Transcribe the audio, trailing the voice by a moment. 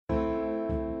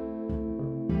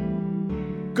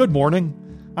Good morning.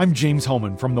 I'm James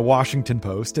Hohmann from The Washington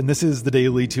Post, and this is the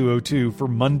Daily 202 for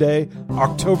Monday,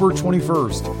 October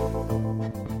 21st.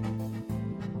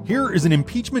 Here is an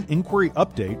impeachment inquiry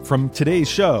update from today's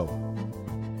show.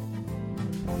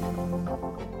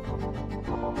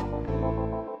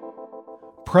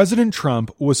 President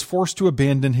Trump was forced to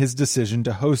abandon his decision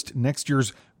to host next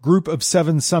year's Group of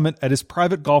Seven summit at his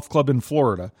private golf club in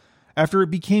Florida after it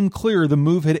became clear the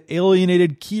move had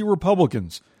alienated key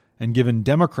Republicans and given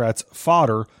Democrats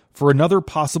fodder for another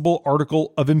possible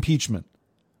article of impeachment.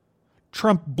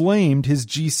 Trump blamed his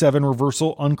G7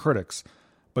 reversal on critics,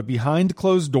 but behind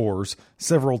closed doors,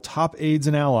 several top aides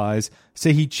and allies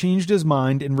say he changed his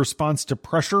mind in response to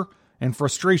pressure and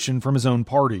frustration from his own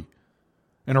party.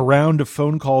 In a round of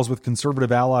phone calls with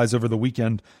conservative allies over the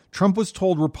weekend, Trump was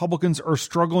told Republicans are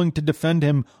struggling to defend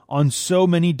him on so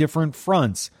many different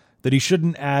fronts that he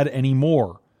shouldn't add any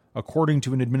more, according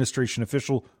to an administration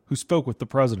official who spoke with the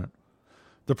president.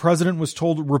 The president was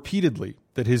told repeatedly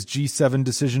that his G7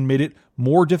 decision made it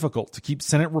more difficult to keep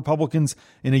Senate Republicans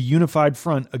in a unified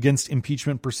front against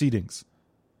impeachment proceedings.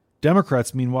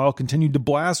 Democrats, meanwhile, continued to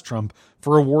blast Trump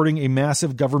for awarding a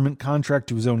massive government contract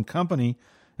to his own company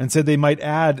and said they might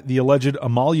add the alleged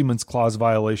emoluments clause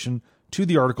violation to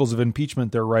the articles of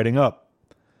impeachment they're writing up.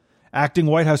 Acting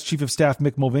White House Chief of Staff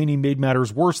Mick Mulvaney made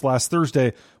matters worse last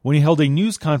Thursday when he held a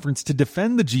news conference to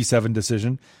defend the G7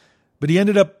 decision, but he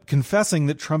ended up confessing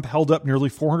that Trump held up nearly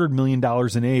 $400 million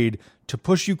in aid to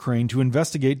push Ukraine to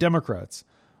investigate Democrats.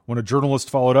 When a journalist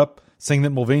followed up, saying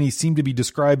that Mulvaney seemed to be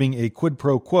describing a quid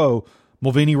pro quo,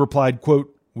 Mulvaney replied,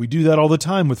 quote, "We do that all the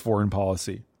time with foreign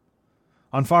policy."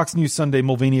 On Fox News Sunday,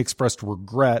 Mulvaney expressed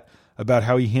regret about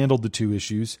how he handled the two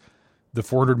issues, the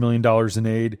 $400 million in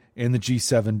aid and the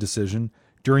G7 decision,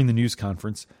 during the news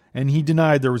conference, and he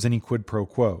denied there was any quid pro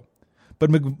quo.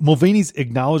 But Mulvaney's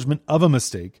acknowledgement of a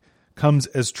mistake comes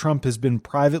as Trump has been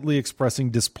privately expressing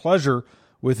displeasure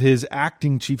with his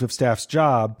acting chief of staff's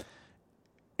job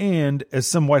and as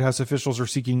some White House officials are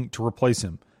seeking to replace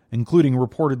him, including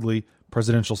reportedly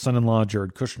presidential son-in-law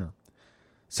Jared Kushner.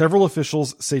 Several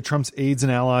officials say Trump's aides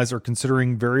and allies are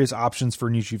considering various options for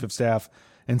a new chief of staff,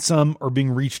 and some are being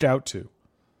reached out to.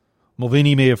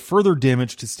 Mulvaney may have further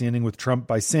damaged his standing with Trump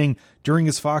by saying during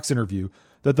his Fox interview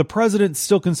that the president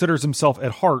still considers himself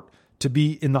at heart to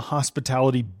be in the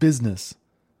hospitality business.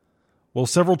 While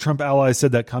several Trump allies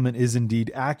said that comment is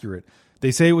indeed accurate,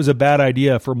 they say it was a bad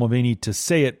idea for Mulvaney to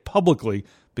say it publicly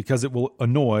because it will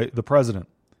annoy the president.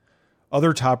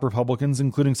 Other top Republicans,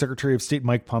 including Secretary of State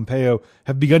Mike Pompeo,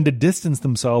 have begun to distance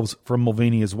themselves from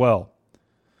Mulvaney as well.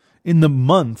 In the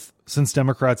month since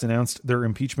Democrats announced their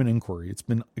impeachment inquiry, it's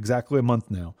been exactly a month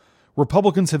now,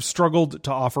 Republicans have struggled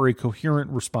to offer a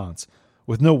coherent response.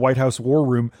 With no White House war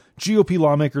room, GOP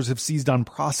lawmakers have seized on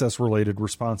process-related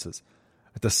responses.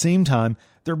 At the same time,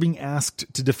 they're being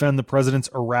asked to defend the president's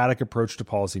erratic approach to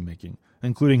policymaking,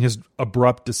 including his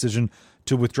abrupt decision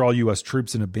to withdraw U.S.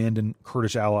 troops and abandon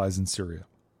Kurdish allies in Syria.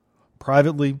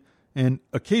 Privately, and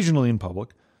occasionally in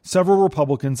public, several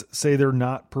Republicans say they're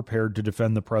not prepared to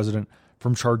defend the president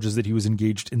from charges that he was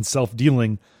engaged in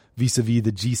self-dealing vis-a-vis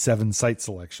the G7 site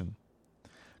selection.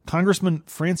 Congressman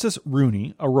Francis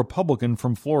Rooney, a Republican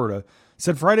from Florida,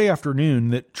 said Friday afternoon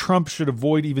that Trump should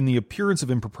avoid even the appearance of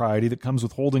impropriety that comes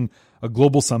with holding a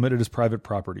global summit at his private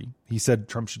property. He said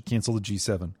Trump should cancel the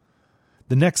G7.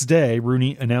 The next day,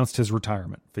 Rooney announced his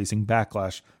retirement, facing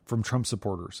backlash from Trump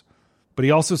supporters. But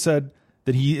he also said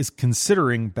that he is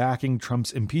considering backing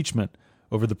Trump's impeachment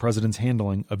over the president's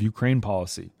handling of Ukraine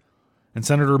policy. And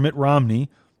Senator Mitt Romney,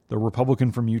 the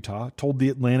Republican from Utah, told The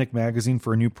Atlantic magazine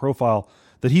for a new profile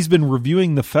that he's been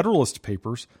reviewing the Federalist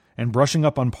Papers and brushing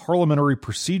up on parliamentary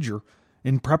procedure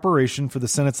in preparation for the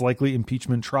Senate's likely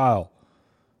impeachment trial.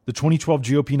 The 2012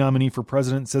 GOP nominee for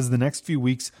president says the next few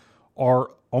weeks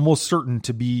are almost certain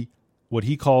to be what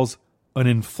he calls an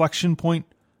inflection point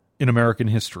in American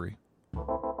history.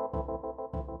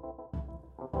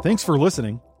 Thanks for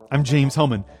listening. I'm James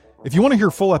Hohmann. If you want to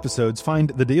hear full episodes, find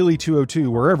The Daily 202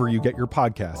 wherever you get your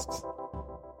podcasts.